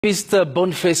Mr.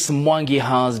 Boniface Mwangi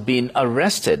has been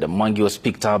arrested. Mwangi was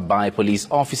picked up by police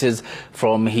officers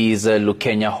from his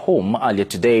Lukenya home earlier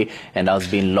today and has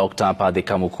been locked up at the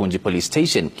Kamukunji police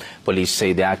station. Police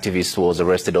say the activist was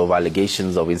arrested over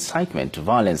allegations of incitement to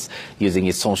violence using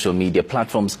his social media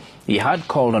platforms. He had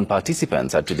called on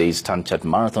participants at today's Stanchart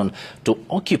Marathon to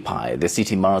occupy the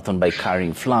city marathon by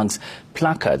carrying flags,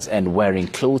 placards and wearing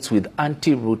clothes with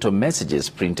anti-Ruto messages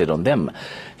printed on them.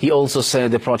 He also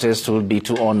said the protest will be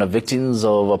to honor victims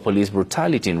of police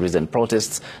brutality in recent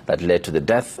protests that led to the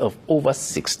death of over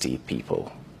 60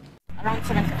 people. Around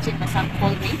 7:15, my son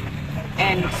called me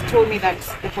and told me that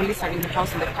the police are in the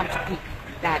house and they've come to pick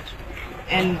Dad.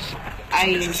 And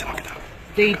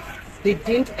they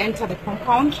didn't enter the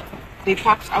compound. They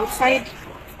parked outside,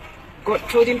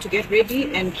 told him to get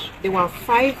ready, and there were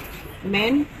 5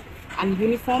 men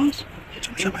ununiformed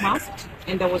and masked,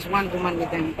 and there was 1 woman with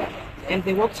them. And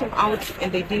they walked him out,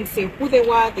 and they didn't say who they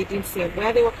were, they didn't say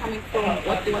where they were coming from,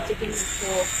 what they were taking him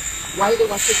for, why they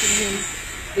were taking him.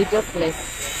 They just left.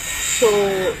 So,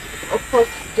 of course,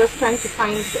 just trying to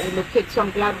find and locate. So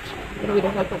I'm glad, with the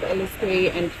help of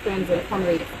LSK and friends and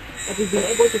comrades, that we've been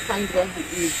able to find where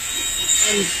he is.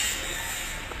 And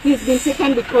he's been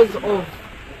taken because of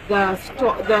the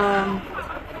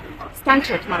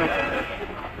Stanchart Marathon.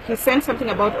 He sent something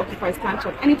about Occupy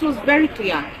Stanchart, and it was very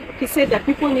clear. He said that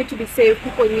people need to be safe,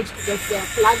 people need to get their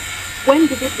flags. When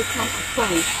did it become a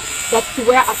crime that to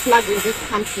wear a flag in this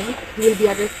country, you will be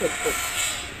arrested for?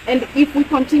 And if we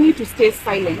continue to stay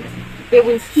silent, they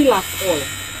will kill us all.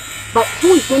 But who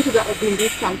is going to be in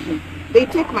this country? They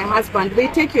take my husband, they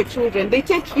take your children, they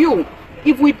take you.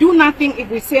 If we do nothing,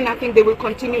 if we say nothing, they will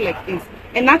continue like this.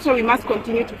 And that's why we must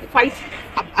continue to fight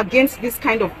against this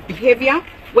kind of behavior,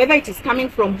 whether it is coming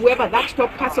from whoever that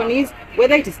top person is,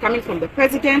 whether it is coming from the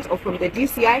president or from the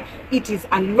DCI. It is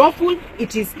unlawful,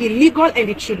 it is illegal, and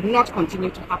it should not continue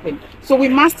to happen. So we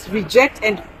must reject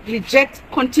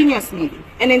continuously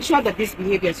and ensure that this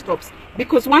behavior stops.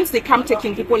 Because once they come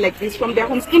taking people like this from their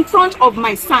homes in front of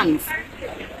my sons,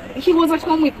 he was at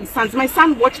home with his sons, my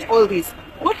son watched all this.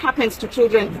 What happens to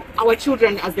children, our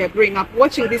children, as they're growing up,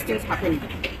 watching these things happening,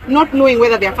 not knowing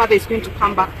whether their father is going to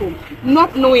come back home,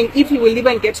 not knowing if he will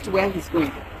even get to where he's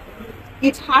going?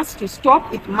 It has to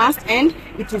stop, it must end.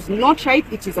 It is not right,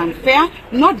 it is unfair,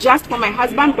 not just for my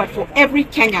husband, but for every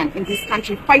Kenyan in this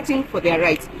country fighting for their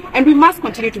rights. And we must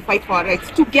continue to fight for our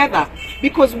rights together,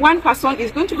 because one person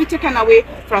is going to be taken away,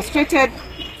 frustrated,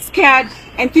 scared,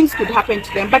 and things could happen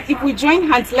to them. But if we join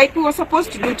hands like we were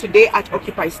supposed to do today at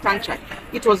Occupy Stanchart,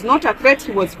 it was not a threat.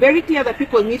 He was very clear that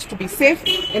people need to be safe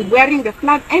and wearing the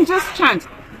flag and just chant.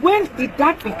 When did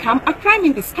that become a crime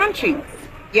in this country?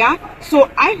 Yeah,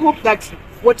 so I hope that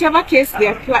whatever case they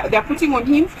are putting on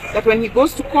him, that when he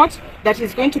goes to court, that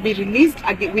he's going to be released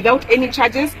without any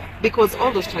charges, because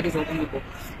all those charges are illegal.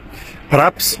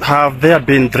 Perhaps have there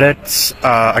been threats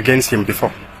against him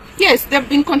before? Yes, there have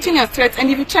been continuous threats, and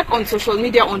if you check on social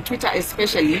media, on Twitter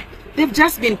especially, they've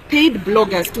just been paid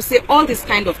bloggers to say all these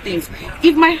kind of things.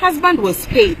 If my husband was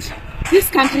paid, this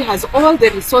country has all the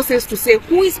resources to say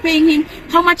who is paying him,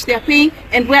 how much they are paying,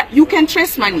 and where you can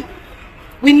trace money.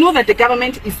 We know that the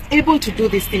government is able to do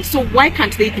these things, so why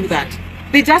can't they do that?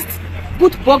 They just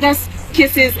put bogus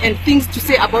cases and things to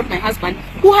say about my husband,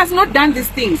 who has not done these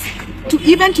things.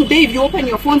 Even today, if you open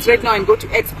your phones right now and go to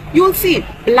X, you'll see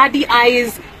bloody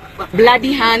eyes,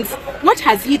 bloody hands. What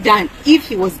has he done? If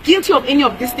he was guilty of any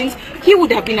of these things, he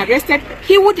would have been arrested,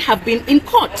 he would have been in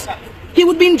court, he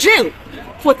would be in jail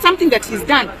for something that he's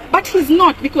done. But he's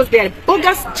not, because there are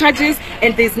bogus charges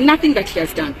and there's nothing that he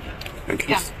has done. Thank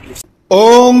you. Yeah.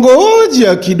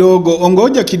 Ongoja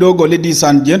kidogo, ladies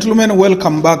and gentlemen,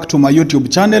 welcome back to my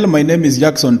YouTube channel. My name is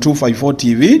Jackson254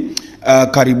 TV.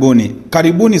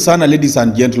 Karibuni sana ladies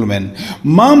and gentlemen.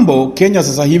 Mambo Kenya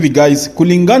sasa hivi guys,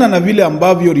 kulingana na vile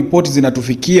ambavyo ripoti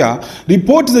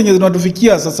zenye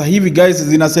zinatufikia sasa hivi guys,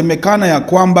 zinasemekana ya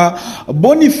kwamba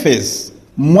Boniface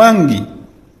Mwangi,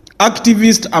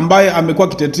 activist ambaye amekuwa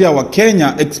kitetea wa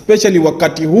Kenya, especially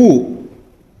wakati huu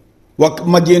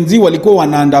majenzi walikuwa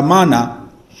wanaandamana,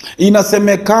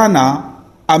 inasemekana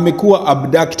amekuwa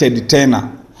abducted tena.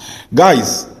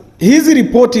 Guys, hizi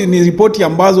ripoti ni ripoti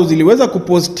ambazo ziliweza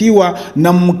kupostiwa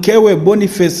na mkewe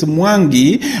Boniface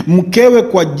Mwangi, mkewe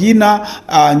kwa jina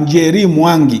Njeri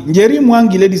Mwangi. Njeri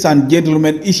Mwangi, ladies and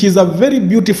gentlemen, she is a very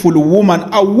beautiful woman,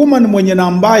 a woman mwenye na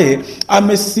ambaye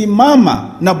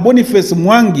amesimama na Boniface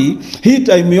Mwangi hii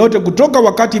time yote, kutoka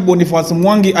wakati Boniface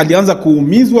Mwangi alianza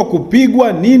kuumizwa,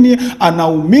 kupigwa nini,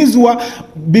 anaumizwa,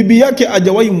 bibi yake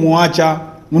hajawahi muacha.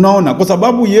 Unaona, kwa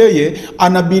sababu yeye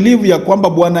anabelieve ya kwamba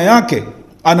bwana yake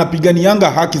anapiganianga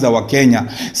haki za Wakenya.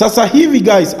 Sasa hivi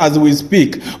guys, as we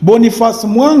speak, Boniface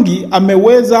Mwangi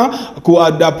ameweza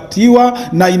kuadaptiwa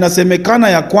na inasemekana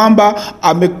ya kwamba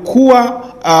amekuwa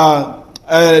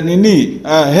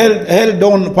held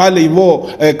on pale hivyo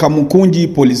Kamukunji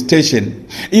police station.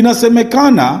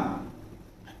 Inasemekana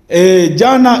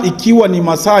jana ikiwa ni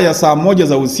masaa ya saa 1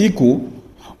 za usiku,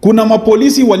 kuna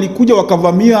mapolisi walikuja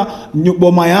wakavamia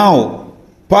boma yao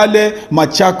pale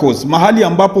Machakos, mahali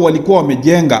ambapo walikuwa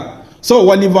wamejenga. So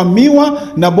walivamiwa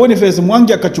na Boniface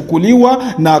Mwangi akachukuliwa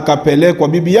na akapelekwa.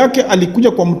 Bibi yake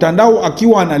alikuja kwa mtandao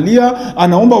akiwa analia,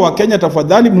 anaomba Wakenya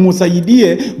tafadhali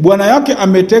mmusaidie, bwana yake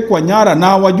ametekwa nyara na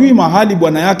hawajui mahali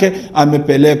bwana yake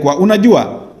amepelekwa.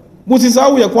 Unajua,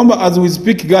 msisahau ya kwamba as we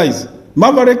speak guys,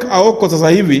 Maverick Aoko sasa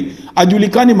hivi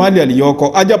ajulikani mahali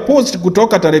aliyoko. Aja post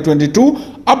kutoka tarehe 22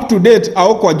 up to date,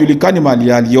 Aoko ajulikani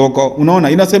mahali aliyoko. Unaona,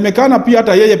 inasemekana pia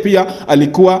hata yeye pia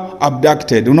alikuwa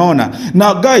abducted. Unaona,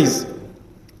 na guys,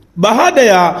 baada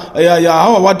ya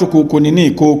hawa watu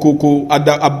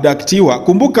abductiwa,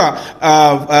 kumbuka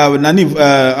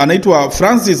anaitwa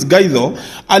Francis Gaitho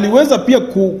aliweza pia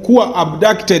kuwa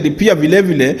abducted pia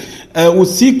vile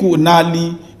usiku, na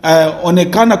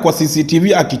alionekana kwa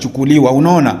CCTV akichukuliwa.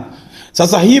 Unaona,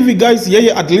 sasa hivi guys,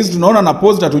 yeye at least tunaona na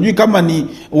post, hatujui kama ni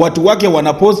watu wake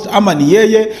wana post ama ni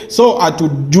yeye, so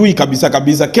hatujui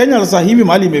kabisa. Kenya sasa hivi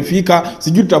mahali imefika,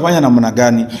 sijui tutafanya namna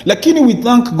gani, lakini we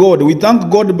thank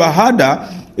God baada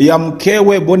ya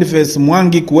mkewe Boniface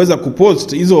Mwangi kuweza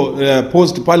kupost hizo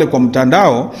post pale kwa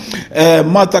mtandao.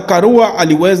 Martha Karua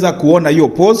aliweza kuona hiyo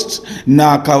post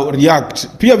na ka react.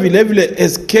 Pia vile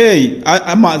SK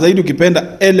ama zaidi ukipenda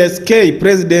LSK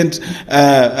president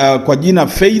kwa jina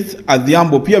Faith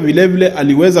Adhiambo pia vile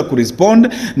aliweza kurespond,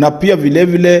 na pia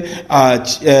vile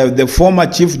the former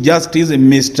chief justice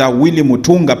Mr. Willy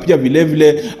Mutunga pia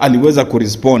vile aliweza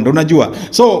kurespond. Unajua,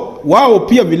 so wao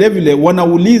pia vile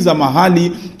wanauliza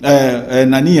mahali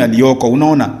nani aliyoko.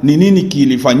 Unaona, ni nini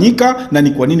kilifanyika na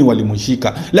ni kwa nini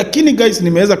walimshika. Lakini guys,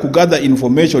 nimeweza kugather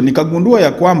information, nikagundua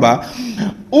ya kwamba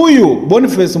huyu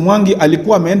Boniface Mwangi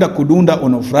alikuwa ameenda kudunda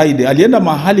on Friday. Alienda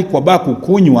mahali kwa bar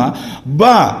kukunywa,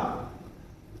 bar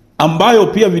ambayo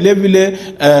pia vile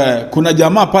kuna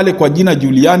jamaa pale kwa jina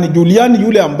Juliani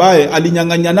yule ambaye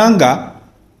alinyang'anyananga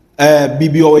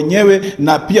bibi wa wenyewe,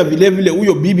 na pia vile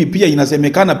huyo bibi pia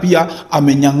inasemekana pia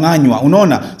amenyang'anywa.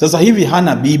 Unaona, sasa hivi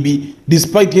hana bibi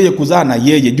despite yeye kuzaa na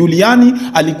yeye. Juliani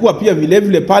alikuwa pia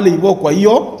vile pale hivyo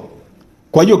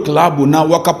kwa hiyo klabu, na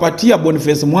wakapatia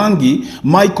Boniface Mwangi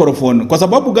microphone, kwa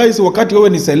sababu guys, wakati wewe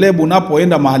ni celeb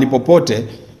unapoenda mahali popote,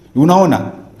 unaona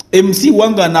MC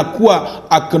wanga anakuwa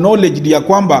acknowledged ya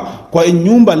kwamba kwa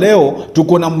nyumba leo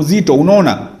tuko na mzito.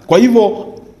 Unaona, kwa hivyo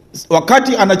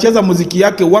wakati anacheza muziki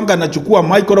yake wanga anachukua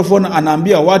microphone,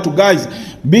 anaambia watu guys,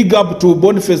 big up to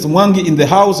Boniface Mwangi in the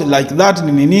house like that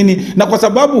nini. Na kwa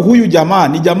sababu huyu jamaa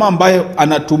ni jamaa ambaye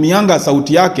anatumianga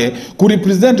sauti yake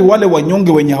kurepresent wale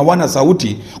wanyonge wenye hawana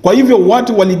sauti, kwa hivyo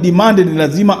watu walidemand ni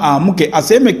lazima aamke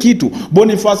aseme kitu.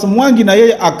 Boniface Mwangi na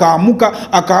yeye akaamuka,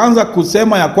 akaanza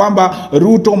kusema ya kwamba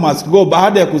Ruto must go,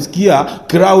 baada ya kusikia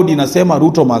crowd inasema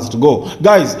Ruto must go.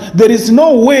 Guys, there is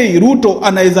no way Ruto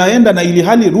anaweza enda, na ili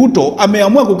hali Ruto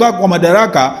ameamua kukaa kwa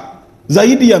madaraka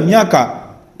zaidi ya miaka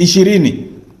 20.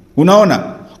 Unaona,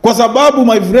 kwa sababu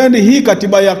my friend, hii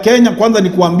katiba ya Kenya, kwanza ni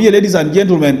kuambie ladies and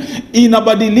gentlemen,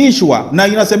 inabadilishwa, na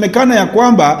inasemekana ya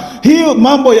kwamba hii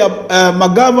mambo ya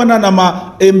magavana na ma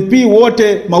MP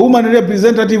wote, ma human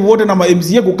representative wote na ma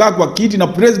MCA kukaa kwa kiti na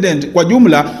president kwa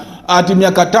jumla ati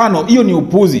miaka 5, hiyo ni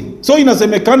upuzi. So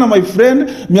inasemekana my friend,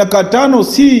 miaka 5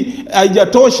 si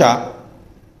haijatosha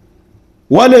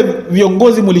wale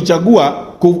viongozi mlichagua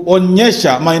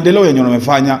kuonyesha maendeleo yenye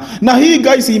wamefanya. Na hii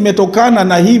guys, imetokana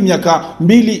na hii miaka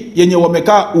 2 yenye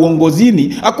wamekaa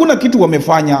uongozini, hakuna kitu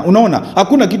wamefanya. Unaona,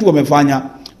 hakuna kitu wamefanya.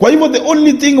 Kwa hivyo the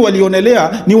only thing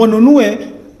walionelea ni wanunue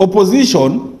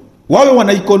opposition, wawe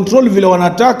wanaicontrol vile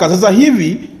wanataka. Sasa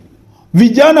hivi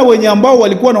vijana wenye ambao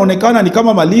walikuwa wanaonekana ni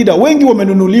kama malida, wengi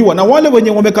wamenunuliwa, na wale wenye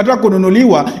wamekataa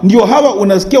kununuliwa ndio hawa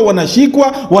unasikia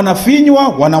wanashikwa, wanafinywa,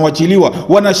 wanawachiliwa,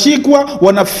 wanashikwa,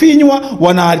 wanafinywa,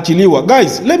 wanaachiliwa.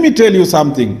 Guys, let me tell you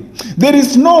something. There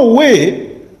is no way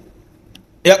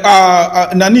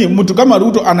mtu kama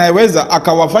Ruto anaweza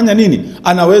akawafanya nini,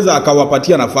 anaweza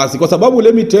akawapatia nafasi, kwa sababu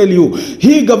let me tell you,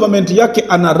 hii government yake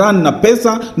ana run na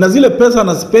pesa, na zile pesa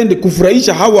ana spend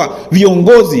kufurahisha hawa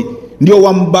viongozi ndio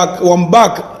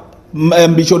wambak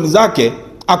ambition zake.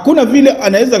 Hakuna vile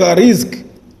anaweza risk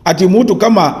ati mtu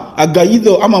kama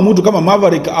Gaitho ama mtu kama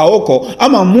Maverick Aoko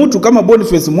ama mtu kama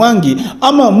Boniface Mwangi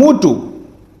ama mtu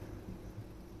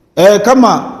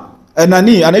kama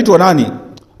anaitwa nani,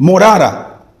 Morara.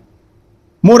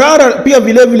 Morara pia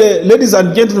vile vile, ladies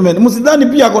and gentlemen, msidhani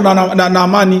pia ako na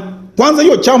amani. Kwanza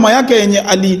hiyo chama yake yenye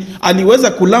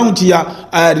aliweza kulaunch ya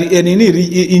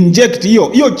inject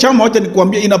hiyo chama, wacha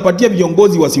nikuambia, inapatia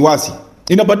viongozi wasiwasi.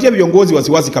 Inapatia viongozi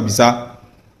wasiwasi kabisa.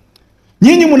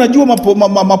 Nyinyi mnajua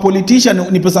mapolitician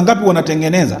ni pesa ngapi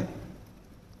wanatengeneza?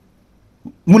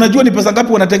 Mnajua ni pesa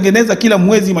ngapi wanatengeneza kila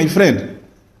mwezi, my friend?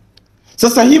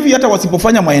 Sasa hivi hata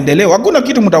wasipofanya maendeleo, hakuna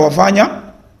kitu mtawafanya.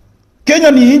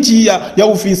 Kenya ni nchi ya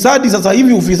ufisadi. Sasa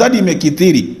hivi ufisadi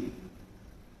imekithiri.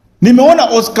 Nimeona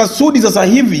Oscar Sudi sasa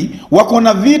hivi wako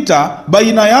na vita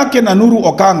baina yake na Nuru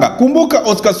Okanga. Kumbuka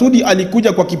Oscar Sudi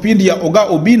alikuja kwa kipindi ya Oga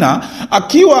Obina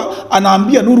akiwa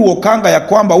anaambia Nuru Okanga ya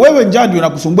kwamba wewe njaa ndio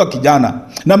unakusumbua kijana,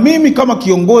 na mimi kama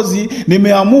kiongozi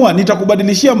nimeamua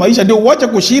nitakubadilishia maisha, ndio uache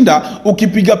kushinda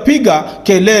ukipiga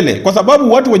kelele, kwa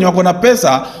sababu watu wenye wako na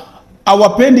pesa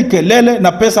hawapendi kelele,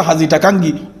 na pesa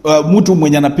hazitakangi mtu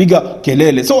mwenye anapiga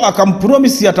kelele. So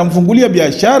akampromise atamfungulia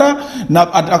biashara,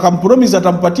 na akampromise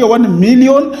atampatia 1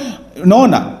 million,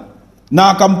 unaona, na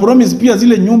akampromise pia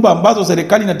zile nyumba ambazo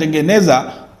serikali inatengeneza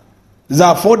za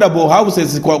affordable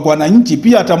houses kwa wananchi,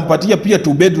 pia atampatia pia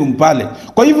 2 bedroom pale.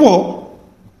 Kwa hivyo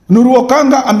Nuru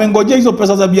Okanga amengojea hizo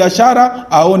pesa za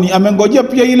biashara, aoni. Amengojea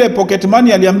pia ile pocket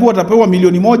money aliambiwa atapewa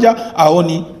 1,000,000,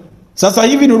 aoni. Sasa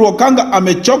hivi Nuru Okanga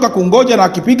amechoka kungoja, na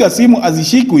akipiga simu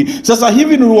azishikwi. Sasa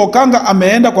hivi Nuru Okanga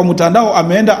ameenda kwa mtandao,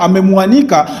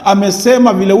 amemwanika,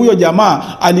 amesema vile huyo jamaa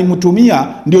alimtumia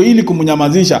ndio ili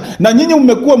kumnyamazisha. Na nyinyi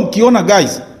mmekuwa mkiona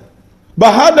guys,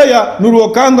 baada ya Nuru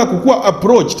Okanga kukuwa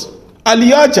approached,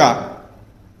 aliacha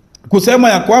kusema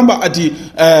ya kwamba ati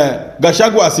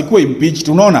Gachagua asikuwe impeached.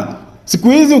 Unaona, siku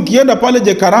hizi ukienda pale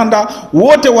Jekaranda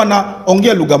wote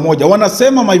wanaongea lugha moja,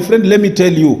 wanasema my friend, let me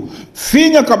tell you,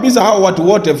 finya kabisa hao watu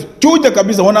wote, chuja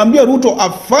kabisa. Wanaambia Ruto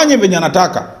afanye venye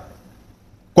anataka,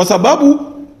 kwa sababu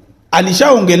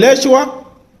alishaongeleshwa.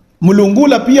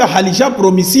 Mlungula pia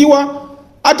alishapromisiwa,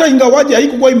 hata ingawaje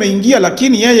haikuwa imeingia,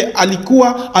 lakini yeye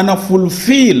alikuwa ana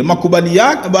fulfill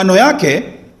makubaliano yake,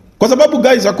 kwa sababu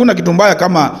guys, hakuna kitu mbaya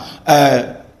kama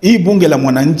hii bunge la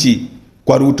mwananchi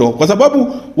kwa Ruto, kwa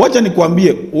sababu wacha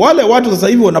nikuambie, wale watu sasa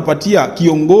hivi wanapatia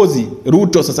kiongozi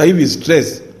Ruto sasa hivi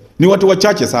stress ni watu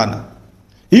wachache sana.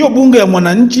 Hiyo bunge ya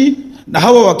mwananchi na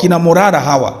hawa wakina Morara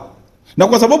hawa, na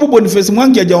kwa sababu Boniface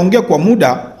Mwangi hajaongea kwa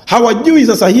muda, hawajui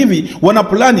sasa hivi wana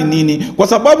plani nini, kwa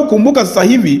sababu kumbuka sasa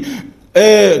hivi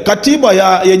katiba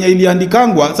yenye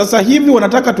iliandikangwa sasa hivi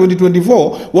wanataka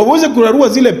 2024 waweze kurarua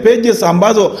zile pages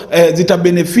ambazo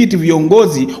zitabenefit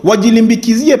viongozi,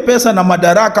 wajilimbikizie pesa na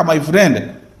madaraka, my friend,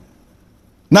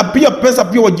 na pia pesa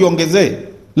pia wajiongezee.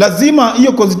 Lazima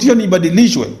hiyo constitution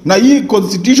ibadilishwe, na hii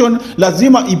constitution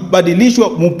lazima ibadilishwe,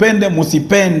 mupende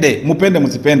musipende, mupende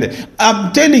musipende.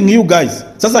 I'm telling you guys,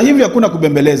 sasa hivi hakuna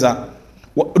kubembeleza.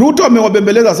 Ruto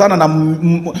amewabembeleza sana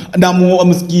na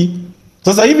msiki.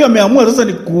 Sasa hivi ameamua sasa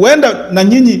ni kuenda na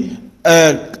nyinyi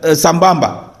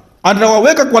sambamba.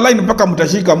 Atawaweka kwa line mpaka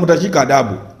mtashika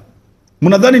adabu.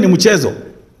 Mnadhani ni mchezo?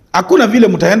 Hakuna vile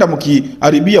mtaenda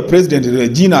mkiharibia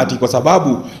president jina ati kwa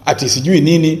sababu ati sijui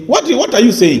nini. What are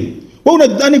you saying? Wewe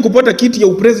unadhani kupata kiti ya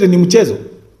upresident ni mchezo?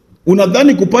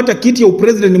 Unadhani kupata kiti ya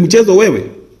upresident ni mchezo wewe?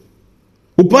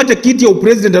 Upate kiti ya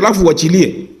upresident alafu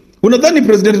uachilie. Unadhani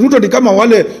President Ruto ni kama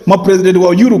wale mapresident wa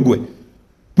Uruguay?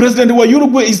 President wa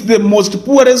Uruguay is the most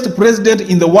poorest president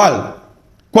in the world.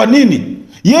 Kwa nini?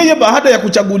 Yeye baada ya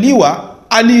kuchaguliwa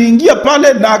aliingia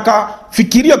pale na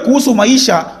akafikiria kuhusu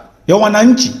maisha ya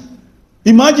wananchi.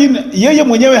 Imagine yeye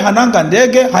mwenyewe hananga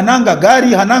ndege, hananga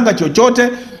gari, hananga chochote.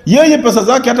 Yeye pesa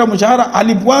zake hata mshahara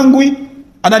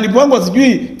analipwangwa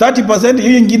sijui 30%,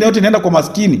 hiyo nyingine yote inaenda kwa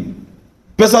maskini.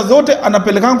 Pesa zote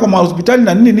anapelekana kwa hospitali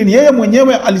na nini. Yeye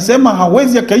mwenyewe alisema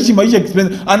hawezi akaishi maisha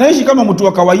expensive. Anaishi kama mtu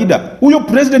wa kawaida. Huyo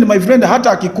president, my friend,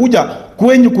 hata akikuja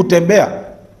kwenyu kutembea,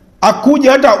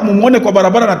 akuja hata mumuone kwa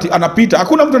barabara anapita,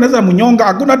 hakuna mtu anaweza mnyonga,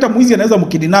 hakuna hata mwizi anaweza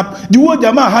mkidnap. Huyo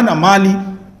jamaa hana mali.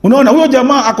 Unaona, huyo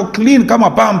jamaa ako clean kama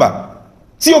pamba.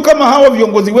 Sio kama hawa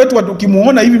viongozi wetu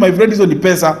tukimuona hivi, my friend, hizo ni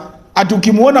pesa.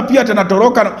 Atukimuona pia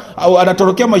atanatoroka au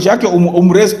anatorokea maisha yake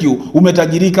umrescue,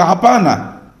 umetajirika. Hapana.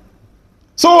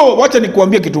 So wacha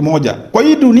nikuambie kitu moja. Kwa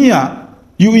hii dunia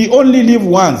you will only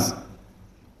live once.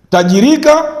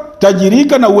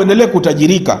 Tajirika na uendelee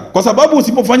kutajirika. Kwa sababu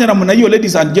usipofanya namna hiyo,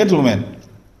 ladies and gentlemen,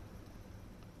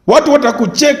 watu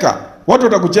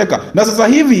watakucheka. Na sasa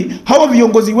hivi hawa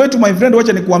viongozi wetu, my friend,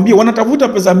 wacha nikuambie, wanatafuta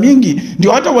pesa mingi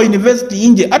ndio hata wa invest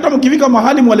nje. Hata mkifika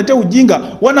mahali mwaletee ujinga,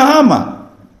 wanahama.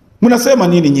 Mnasema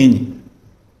nini nyinyi?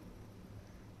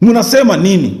 Mnasema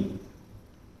nini?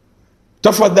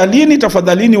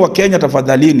 Tafadhalini wa Kenya,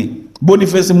 tafadhalini.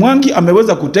 Boniface Mwangi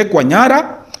ameweza kutekwa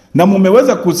nyara Na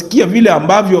mumeweza kusikia vile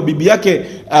ambavyo bibi yake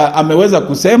ameweza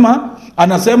kusema.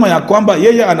 Anasema ya kwamba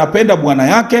yeye anapenda bwana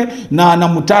yake na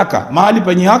anamtaka mahali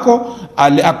penye yako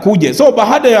akuje. So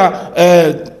baada ya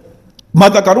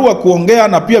Martha Karua kuongea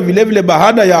na pia vile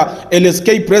baada ya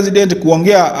LSK president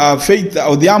kuongea, Faith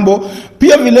Odhiambo,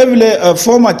 pia vile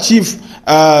former chief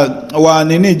wa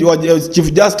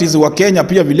chief justice wa Kenya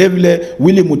pia vile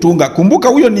Willy Mutunga. Kumbuka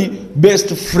huyo ni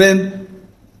best friend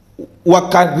wa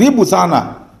karibu sana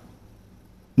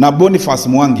na Boniface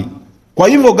Mwangi. Kwa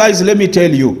hivyo guys, let me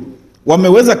tell you,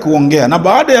 wameweza kuongea, na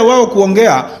baada ya wao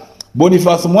kuongea,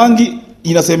 Boniface Mwangi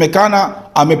inasemekana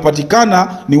amepatikana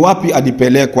ni wapi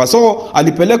alipelekwa. So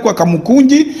alipelekwa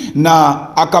Kamukunji na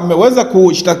akameweza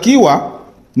kushtakiwa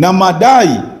na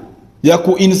madai ya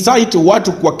kuincite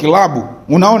watu kwa kilabu.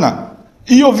 Unaona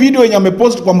hiyo video yenye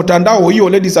amepost kwa mtandao hiyo,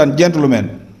 ladies and gentlemen,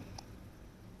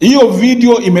 hiyo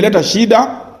video imeleta shida,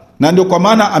 na ndio kwa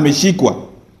maana ameshikwa.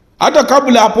 Hata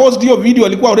kabla ya post hiyo video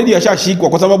alikuwa already ashashikwa.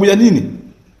 Kwa sababu ya nini?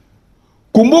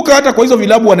 Kumbuka hata kwa hizo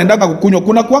vilabu wanaendanga kukunywa,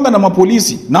 kuna kuanga na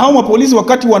mapolisi, na hao mapolisi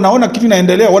wakati wanaona kitu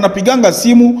inaendelea wanapiganga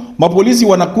simu, mapolisi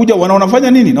wanakuja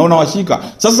wanafanya nini na wanawashika.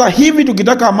 Sasa hivi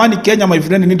tukitaka amani Kenya, my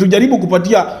friend, ni tujaribu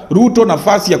kupatia Ruto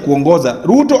nafasi ya kuongoza.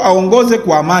 Ruto aongoze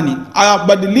kwa amani,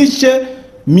 abadilishe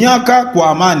miaka kwa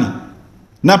amani,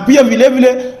 na pia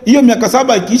vile hiyo miaka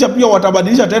 7 ikiisha pia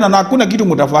watabadilisha tena, na hakuna kitu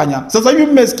mtafanya. Sasa hivi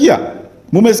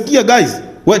mmesikia guys,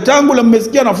 Wetangula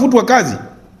mmesikia nafutwa kazi.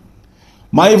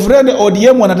 My friend,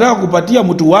 ODM wanataka kupatia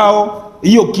mtu wao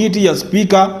hiyo kiti ya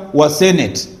speaker wa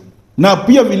Senate. Na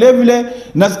pia vile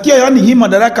nasikia yani hii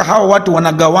madaraka hawa watu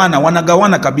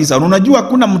wanagawana kabisa. Unajua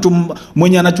hakuna mtu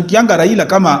mwenye anachukianga Raila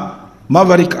kama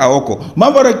Maverick Aoko.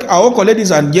 Maverick Aoko,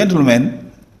 ladies and gentlemen,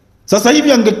 sasa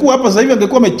hivi angekuwa hapa, sasa hivi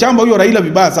angekuwa amechamba huyo Raila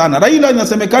vibaya sana. Raila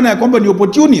inasemekana ya kwamba ni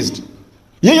opportunist.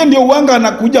 Yeye ndio uanga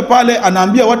anakuja pale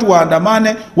anaambia watu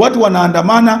waandamane, watu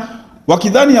wanaandamana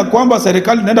wakidhani ya kwamba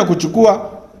serikali inaenda kuchukua.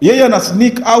 Yeye ana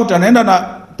sneak out, anaenda na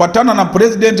patana na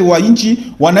president wa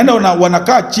nchi, wanaenda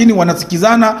wanakaa chini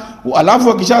wanasikizana, alafu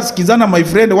wakishasikizana, my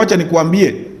friend, wacha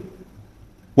nikuambie,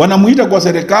 wanamuita kwa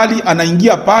serikali,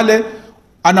 anaingia pale,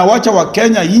 anawacha wa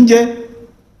Kenya nje.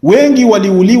 Wengi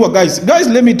waliuliwa guys,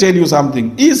 let me tell you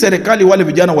something. Hii serikali wale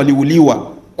vijana waliuliwa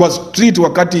kwa street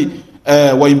wakati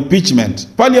wa impeachment.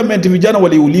 Parliament vijana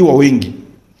waliuliwa wengi.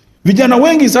 Vijana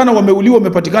wengi sana wameuliwa,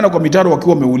 wamepatikana kwa mitaro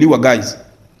wakiwa wameuliwa guys.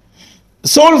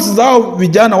 Souls zao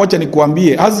vijana, wacha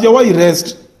nikuambie, hazijawahi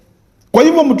rest. Kwa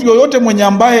hivyo mtu yoyote mwenye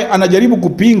ambaye anajaribu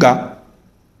kupinga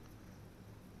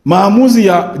maamuzi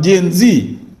ya Gen Z,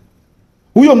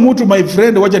 huyo mtu, my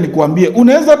friend, wacha nikuambie,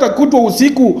 unaweza hata kutwa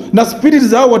usiku na spirit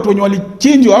zao watu wenye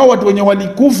walichinjwa au watu wenye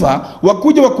walikufa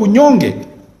wakuja wakunyonge.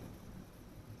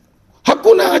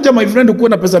 Hakuna haja, my friend, kuwa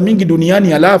na pesa mingi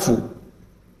duniani halafu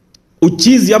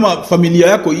uchizi ama familia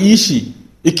yako iishi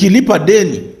ikilipa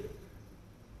deni.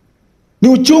 Ni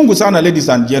uchungu sana, ladies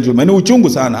and gentlemen, ni uchungu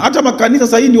sana. Hata makanisa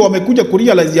sasa hivi wamekuja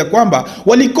kurealize ya kwamba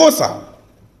walikosa.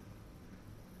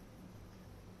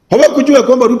 Hawakujua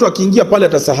kwamba Ruto akiingia pale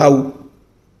atasahau.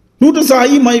 Ruto saa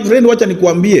hii, my friend, wacha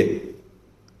nikuambie,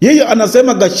 yeye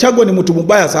anasema Gachagua ni mtu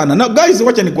mbaya sana. Na guys,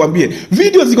 wacha nikuambie,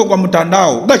 video ziko kwa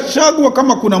mtandao. Gachagua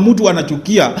kama kuna mtu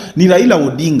anachukia ni Raila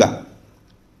Odinga.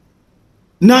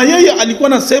 Na yeye alikuwa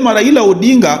anasema Raila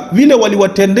Odinga vile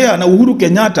waliwatendea na Uhuru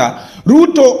Kenyatta,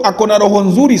 Ruto akona roho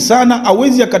nzuri sana,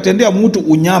 hawezi akatendea mtu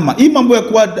unyama. Hii mambo ya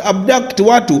kuabduct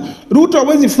watu Ruto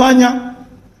hawezi fanya.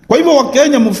 Kwa hivyo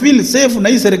Wakenya mfeel safe na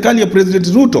hii serikali ya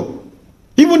President Ruto.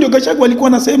 Hivyo ndio Gachagua alikuwa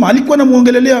anasema, alikuwa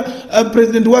anamuongelelea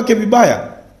president wake vibaya.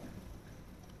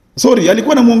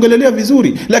 Alikuwa anamuongelelea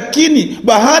vizuri, lakini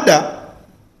baada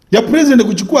ya president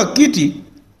kuchukua kiti,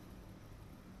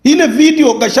 ile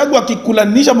video Gachagua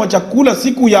akikulanisha machakula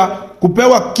siku ya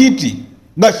kupewa kiti,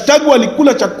 Gachagua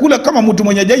alikula chakula kama mtu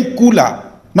mwenye hajai kula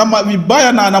na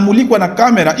vibaya, na anamulikwa na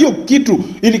kamera. Hiyo kitu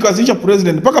ilikasirisha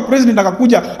president, mpaka president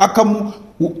akakuja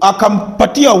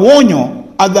akampatia wonyo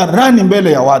hadharani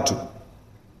mbele ya watu.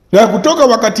 Na kutoka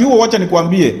wakati huo, wacha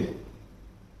nikuambie,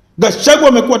 Gachagua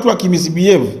amekuwa tu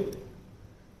akimisbehave.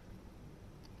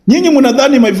 Nyinyi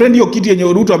mnadhani, my friend, hiyo kiti yenye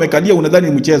Ruto amekalia unadhani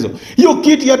ni mchezo? Hiyo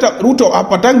kiti hata Ruto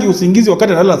hapatangi usingizi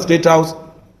wakati analala State House.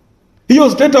 Hiyo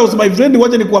State House, my friend,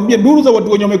 wacha nikuambie, nduru za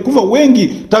watu wenye wamekufa wengi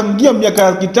tangia miaka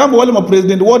ya kitambo, wale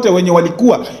mapresident wote wenye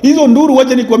walikuwa. Hizo nduru,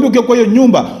 wacha nikuambie, ukiwa kwa hiyo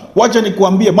nyumba, wacha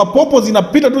nikuambie, mapopo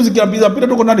zinapita tu zikipita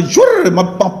tu kwa ndani.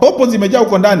 Mapopo zimejaa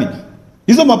huko ndani.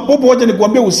 Hizo mapopo, wacha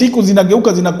nikuambie, usiku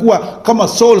zinageuka zinakuwa kama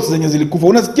souls zenye zilikufa.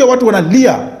 Unasikia watu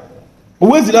wanalia.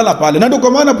 Huwezi lala pale. Na ndio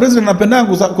kwa maana president anapenda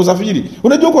kusafiri.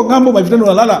 Unajua kwa ngambo my friend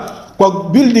unalala kwa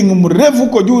building mrefu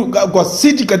huko juu kwa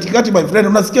city katikati my friend,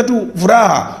 unasikia tu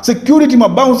furaha. Security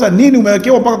mabouncer nini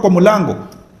umewekewa mpaka kwa mlango.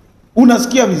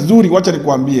 Unasikia vizuri, wacha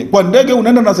nikwambie. Kwa ndege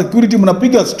unaenda na security,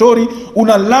 mnapiga story,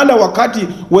 unalala wakati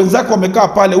wenzako wamekaa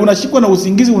pale, unashikwa na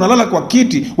usingizi, unalala kwa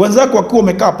kiti, wenzako wakiwa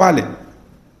wamekaa pale.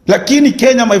 Lakini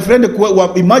Kenya my friend,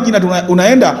 imagine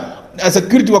unaenda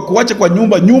security wakuache kwa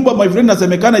nyumba my friend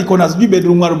nasemekana iko na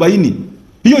bedroom 40.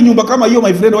 Hiyo nyumba kama hiyo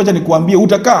my friend, wacha nikwambie,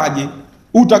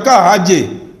 utakaa aje?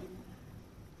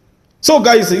 So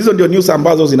guys, hizo ndio news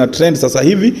ambazo zina trend sasa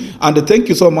hivi, and thank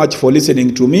you so much for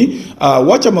listening to me.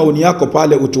 Wacha maoni yako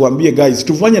pale, utuambie guys,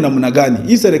 tufanye namna gani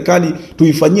hii serikali,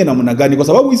 tuifanyie namna gani, kwa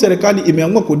sababu hii serikali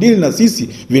imeamua kudili na sisi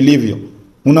vilivyo,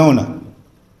 unaona.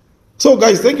 So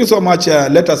guys, thank you so much.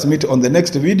 Let us meet on the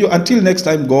next video. Until next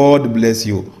time, God bless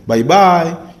you. Bye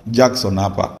bye. Jackson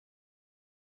hapa.